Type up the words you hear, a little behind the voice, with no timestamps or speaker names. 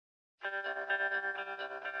All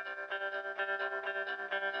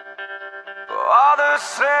the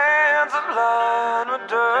sands are lined with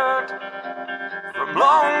dirt from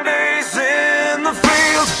long days in the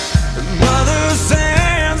field, and mother's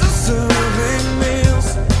hands are serving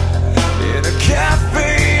meals in a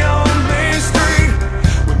cafe on Main Street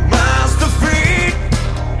with miles to feed.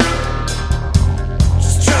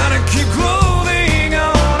 Just trying to keep clothing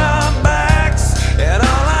on our backs, and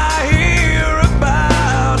all I hear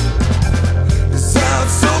about is how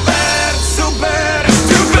it's so bad, it's so bad, it's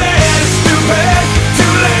too bad, it's too bad,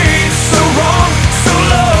 too late, so wrong, so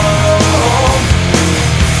low.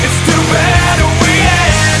 It's too bad we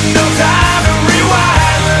had no time to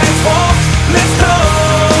rewind. Let's walk, let's go,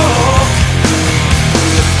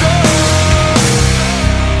 let's go.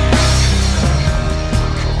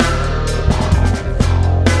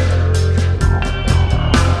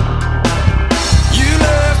 You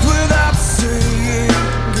left without saying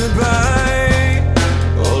goodbye,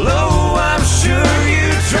 although I'm sure you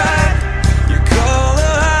tried. You call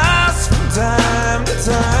the house from time to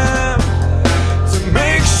time to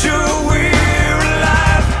make sure we're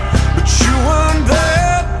alive, but you weren't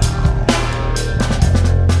there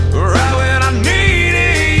right when I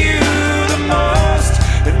needed you the most.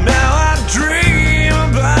 And now I dream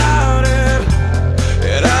about it,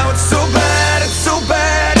 and how it's so bad, it's so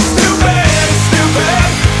bad, it's too bad, it's too bad,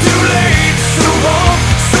 too late, so wrong,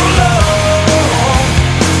 so low.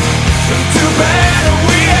 And too bad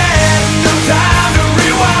we had no time to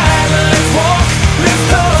rewind. Let's walk, let's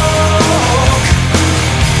talk.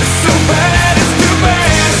 It's so bad, it's too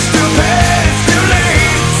bad, it's too bad, it's too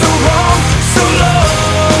late, so wrong, so low.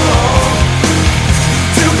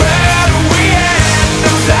 Too bad we had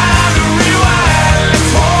no time to rewind.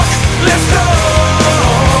 Let's walk, let's talk.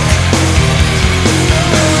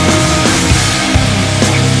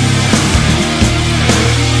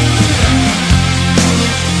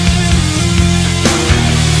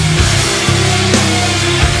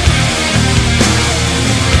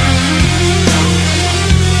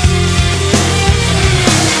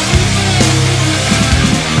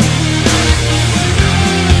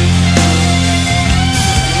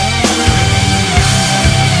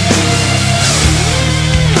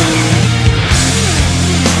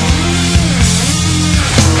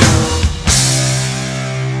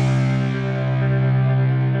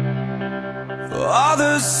 All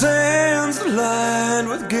the sands lined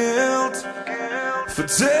with guilt for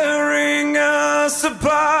tearing us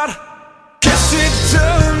apart.